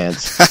Just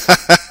Dance,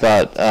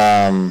 but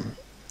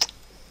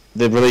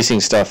they're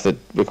releasing stuff that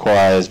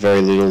requires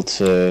very little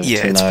to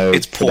no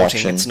it's porting,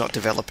 production. it's not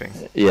developing.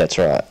 Yeah, that's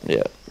right.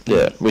 Yeah.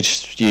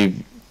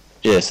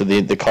 So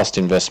the cost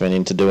investment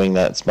into doing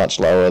that's much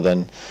lower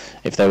than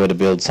if they were to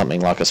build something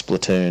like a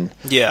Splatoon,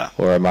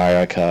 or a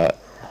Mario Kart.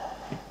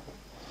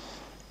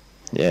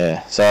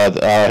 Yeah. So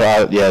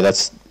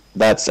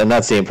that's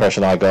the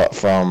impression I got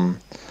from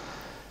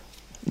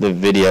the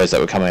videos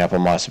that were coming up on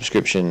my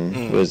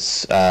subscription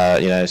was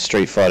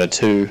Street Fighter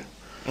 2.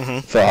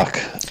 Fuck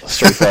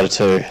Street Fighter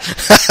 2.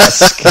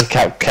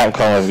 Capcom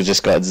have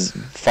just got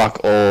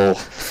fuck all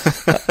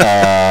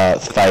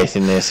faith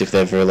in this if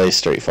they've released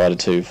Street Fighter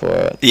 2 for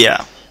it.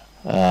 Yeah.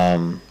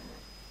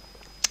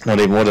 Not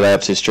even, what are they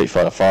up to? Street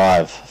Fighter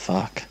 5.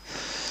 Fuck.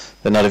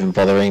 They're not even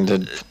bothering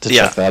to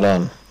check that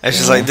on. It's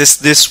just like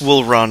this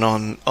will run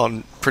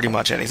on pretty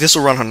much anything. This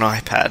will run on an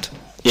iPad.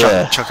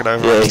 Chuck it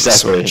over. Yeah,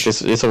 exactly.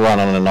 This will run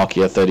on a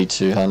Nokia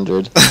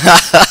 3200.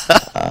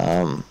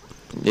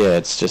 Yeah,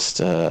 it's just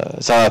I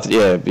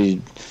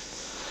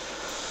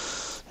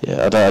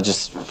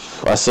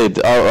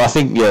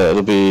think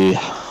it'll be.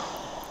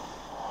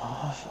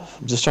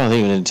 I'm just trying to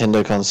think of a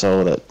Nintendo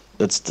console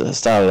that's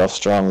started off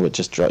strong but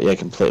just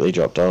completely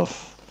dropped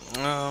off.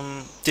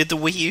 Did the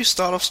Wii U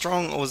start off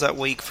strong, or was that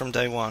weak from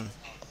day one?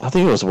 I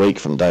think it was weak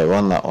from day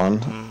one. That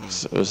one.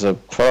 It was a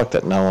product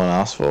that no one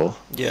asked for.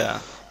 Yeah.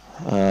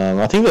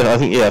 I think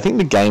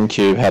the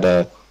GameCube had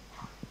a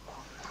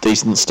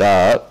decent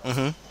start.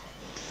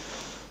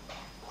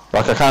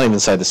 Like, I can't even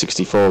say the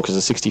 64, because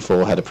the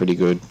 64 had a pretty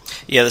good.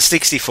 Yeah, the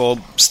 64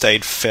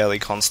 stayed fairly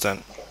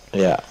constant.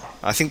 Yeah.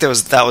 I think that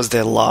was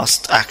their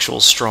last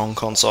actual strong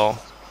console.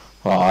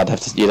 Well,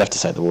 you'd have to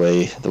say the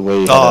Wii. The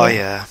Wii.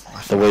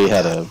 The Wii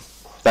had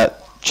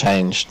that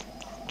changed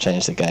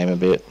the game a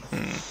bit.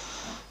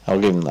 I'll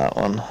give them that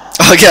one.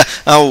 Okay,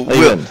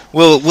 Even-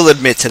 we'll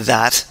admit to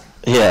that.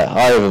 Yeah,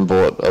 I even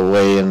bought a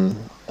Wii and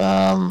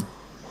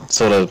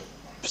sort of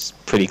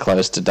pretty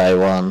close to day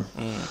one.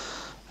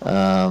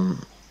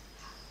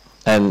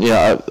 And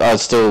I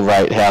still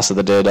rate House of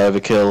the Dead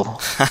Overkill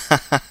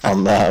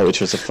on that, which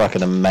was a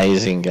fucking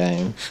amazing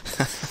game.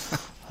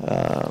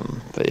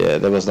 But yeah,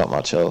 there was not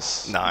much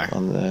else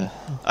on there.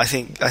 I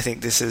think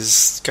this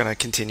is going to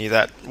continue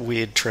that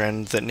weird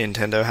trend that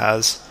Nintendo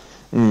has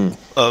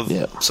of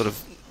sort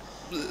of.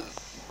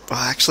 Well,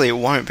 actually, it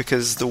won't,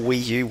 because the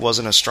Wii U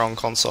wasn't a strong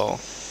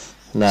console.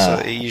 No. So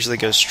it usually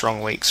goes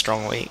strong week,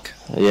 strong week.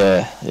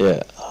 Yeah.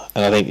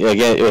 And I think,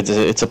 again,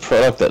 it's a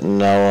product that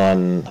no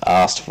one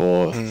asked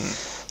for.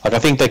 Like, I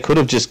think they could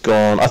have just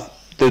gone...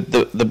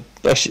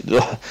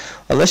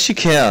 unless you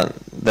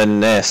count the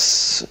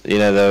NES,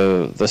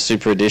 the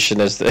Super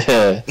Edition as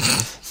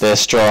their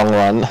strong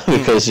one,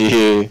 because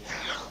I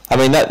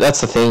mean, that's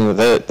the thing.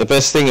 The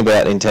best thing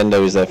about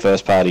Nintendo is their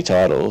first-party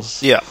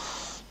titles. Yeah.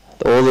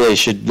 All they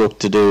should look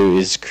to do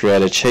is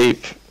create a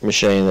cheap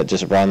machine that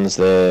just runs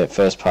their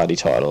first-party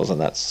titles,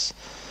 and that's...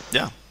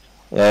 Yeah.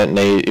 They don't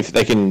need... If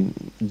they can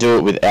do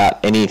it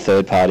without any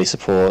third-party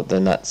support,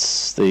 then I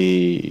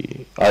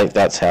think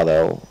that's how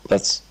they'll...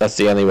 That's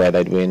the only way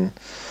they'd win.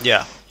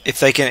 Yeah. If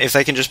they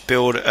can just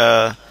build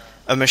a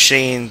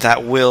machine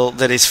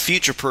that is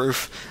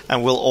future-proof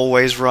and will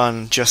always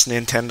run just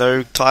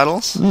Nintendo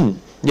titles...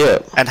 Yeah.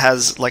 And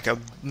has like a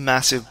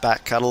massive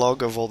back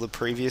catalogue of all the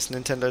previous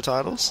Nintendo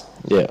titles.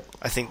 Yeah.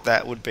 I think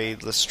that would be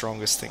the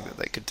strongest thing that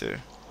they could do.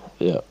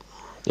 Yeah.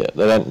 Yeah.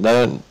 They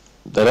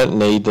don't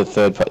need the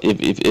third party.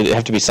 It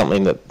have to be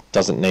something that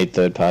doesn't need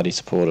third party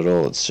support at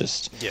all. It's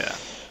just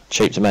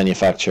cheap to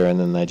manufacture, and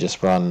then they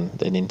just run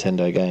their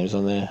Nintendo games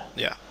on there.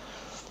 Yeah.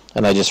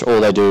 And all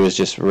they do is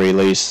just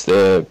release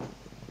their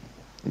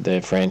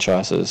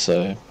franchises.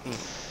 So.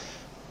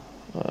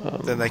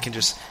 Then they can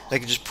just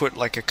put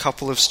like a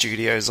couple of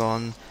studios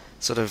on,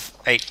 sort of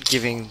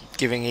giving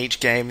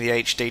each game the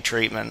HD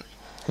treatment,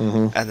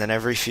 and then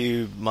every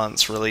few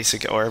months or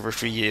every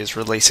few years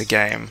release a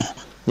game.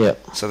 Yeah.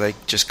 So they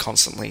just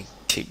constantly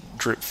keep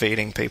drip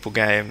feeding people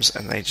games,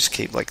 and they just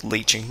keep like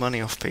leeching money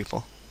off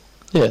people.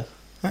 Yeah.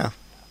 Yeah.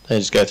 They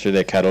just go through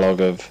their catalogue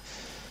of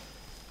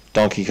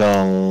Donkey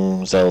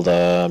Kong,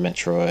 Zelda,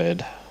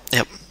 Metroid.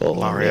 Yep.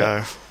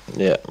 Mario.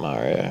 Yeah,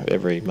 Mario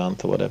every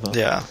month or whatever.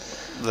 Yeah.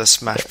 The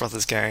Smash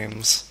Brothers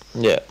games.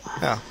 Yeah.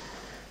 Yeah.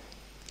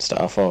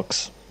 Star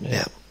Fox.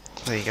 Yeah.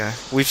 There you go.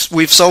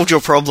 We've solved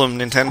your problem,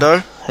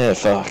 Nintendo. Yeah,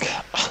 fuck.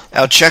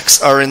 Our checks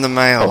are in the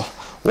mail.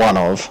 One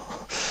of.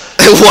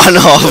 One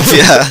of,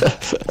 yeah.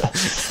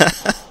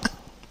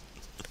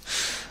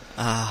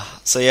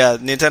 So yeah,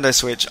 Nintendo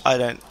Switch. I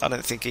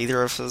don't think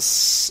either of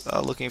us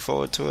are looking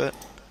forward to it.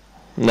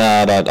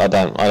 No, I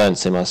don't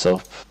see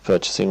myself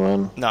purchasing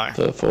one. No.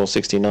 For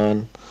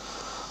 $469.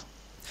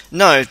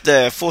 No,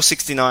 they're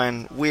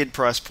 $469, weird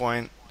price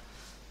point.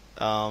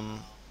 Yeah,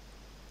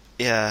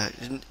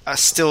 I'm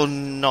still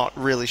not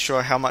really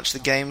sure how much the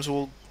games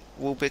will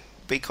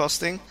be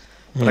costing,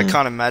 but I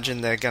can't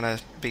imagine they're gonna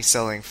be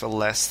selling for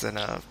less than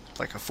a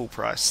full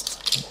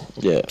priced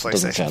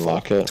PlayStation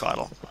 4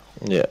 title.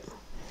 Yeah.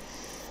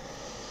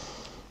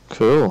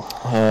 Cool.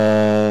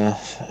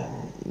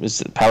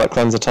 Is it palate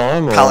cleanser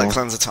time? Palate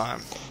cleanser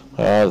time.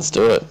 Alright, let's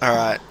do it.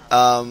 Alright,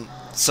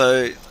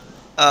 so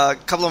a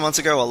couple of months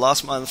ago, or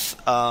last month,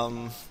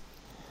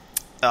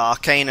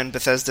 Arcane and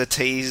Bethesda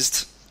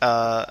teased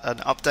an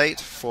update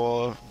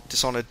for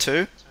Dishonored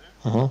 2,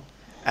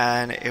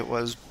 and it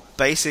was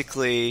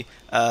basically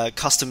a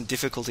custom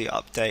difficulty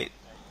update.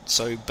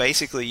 So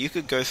basically, you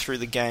could go through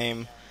the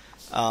game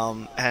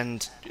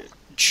and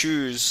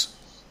choose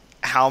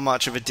how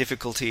much of a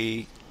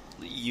difficulty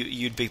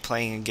you'd be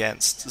playing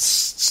against.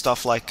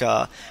 Stuff like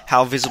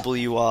how visible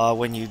you are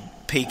when you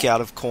peek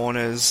out of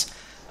corners,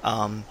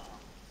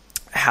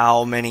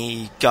 how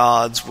many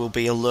guards will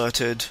be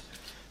alerted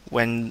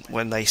when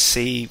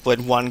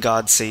one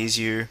guard sees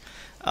you,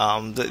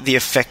 the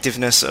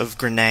effectiveness of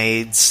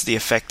grenades, the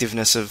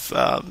effectiveness of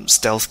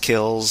stealth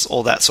kills,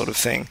 all that sort of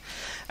thing.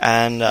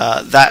 And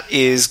that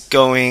is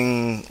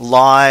going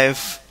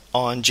live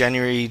on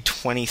January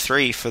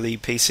 23 for the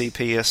PC,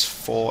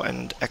 PS4,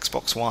 and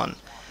Xbox One.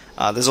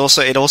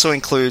 It also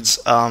includes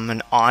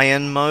an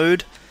Iron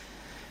mode,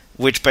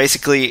 which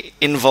basically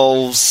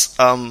involves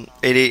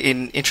it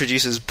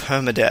introduces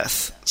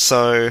permadeath.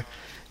 So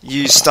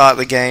you start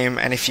the game,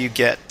 and if you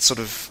get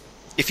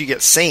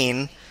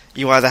seen,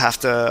 you either have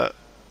to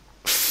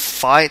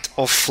fight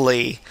or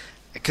flee,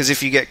 because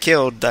if you get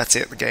killed, that's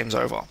it, the game's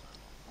over.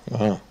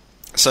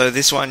 So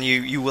this one,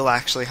 you will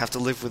actually have to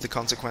live with the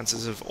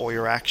consequences of all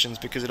your actions,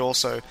 because it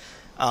also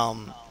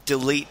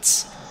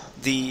deletes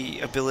the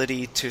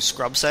ability to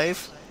scrub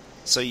save,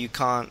 so you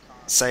can't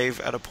save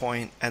at a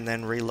point and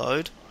then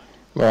reload.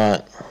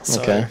 Right.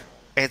 Okay.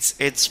 So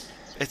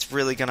it's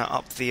really going to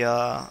up the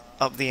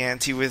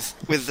ante with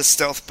the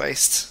stealth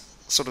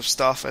based sort of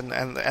stuff and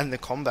the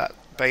combat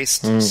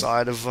based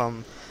side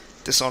of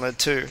Dishonored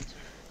 2.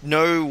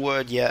 No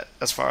word yet,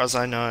 as far as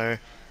I know,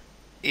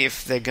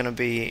 if they're going to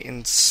be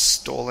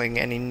installing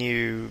any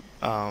new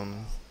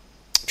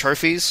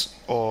trophies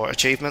or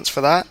achievements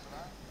for that,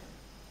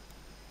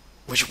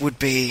 which would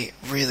be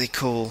really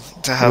cool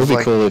to have. It would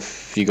be cool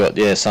if you got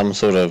some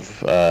sort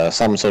of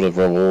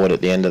reward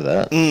at the end of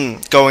that.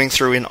 Going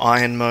through in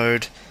Iron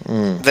Mode,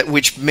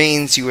 which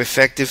means you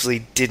effectively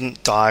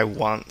didn't die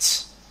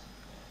once.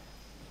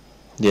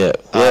 Yeah,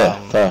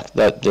 fuck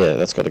that. Yeah,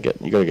 you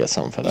got to get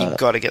something for that. You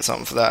got to get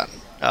something for that.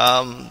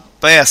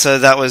 But yeah, so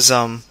that was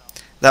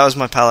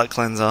my palate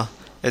cleanser.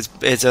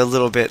 It's a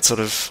little bit sort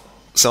of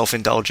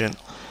self-indulgent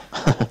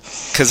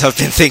because I've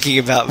been thinking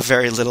about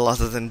very little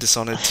other than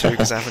Dishonored 2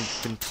 because I haven't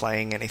been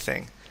playing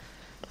anything.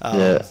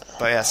 But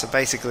yeah, so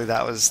basically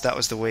that was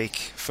the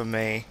week for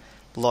me.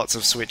 Lots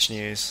of Switch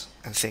news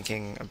and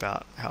thinking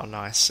about how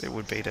nice it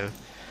would be to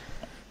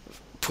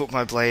put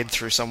my blade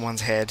through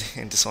someone's head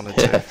in Dishonored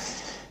 2.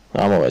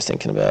 I'm always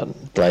thinking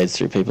about blades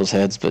through people's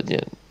heads, but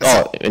yeah.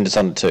 Oh, in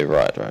Dishonored 2,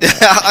 right.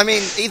 I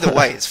mean, either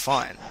way is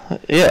fine.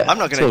 Yeah. I'm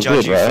not going to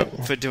judge you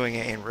for doing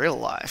it in real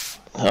life.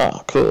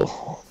 Oh,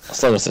 cool.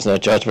 As long as there's no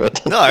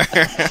judgment. No.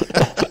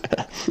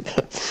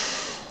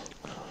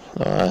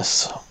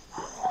 Nice.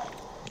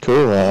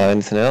 Cool.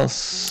 Anything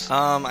else?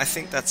 I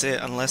think that's it,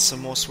 unless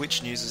some more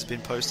Switch news has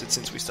been posted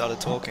since we started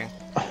talking.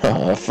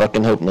 I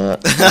fucking hope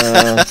not.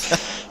 That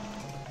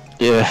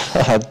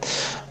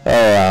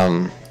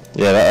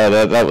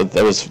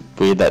was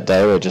weird that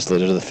day where it just led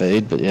to the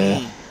feed, but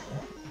yeah.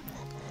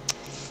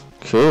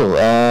 Cool.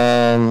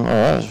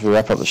 Alright, we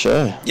wrap up the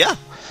show. Yeah.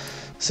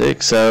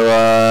 Sick.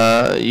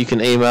 So you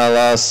can email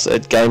us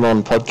at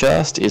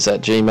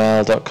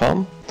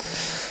gameonpodcast@gmail.com.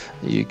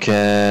 You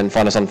can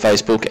find us on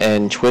Facebook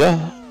and Twitter,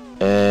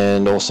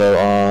 and also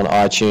on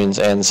iTunes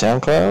and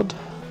SoundCloud.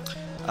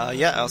 Our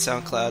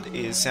SoundCloud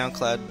is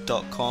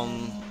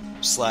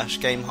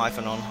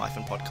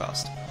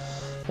soundcloud.com/game-on-podcast.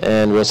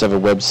 And we also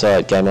have a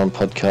website,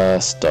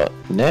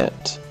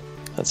 gameonpodcast.net.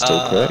 That's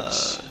still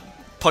correct.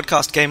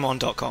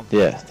 Podcastgameon.com.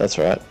 Yeah, that's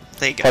right.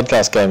 There you go.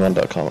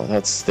 Podcastgameon.com.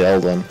 That's the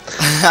old one.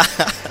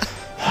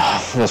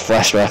 Let's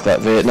flashback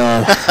that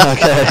Vietnam.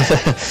 Okay.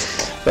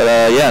 But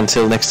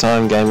until next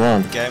time, game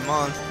on. Game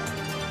on.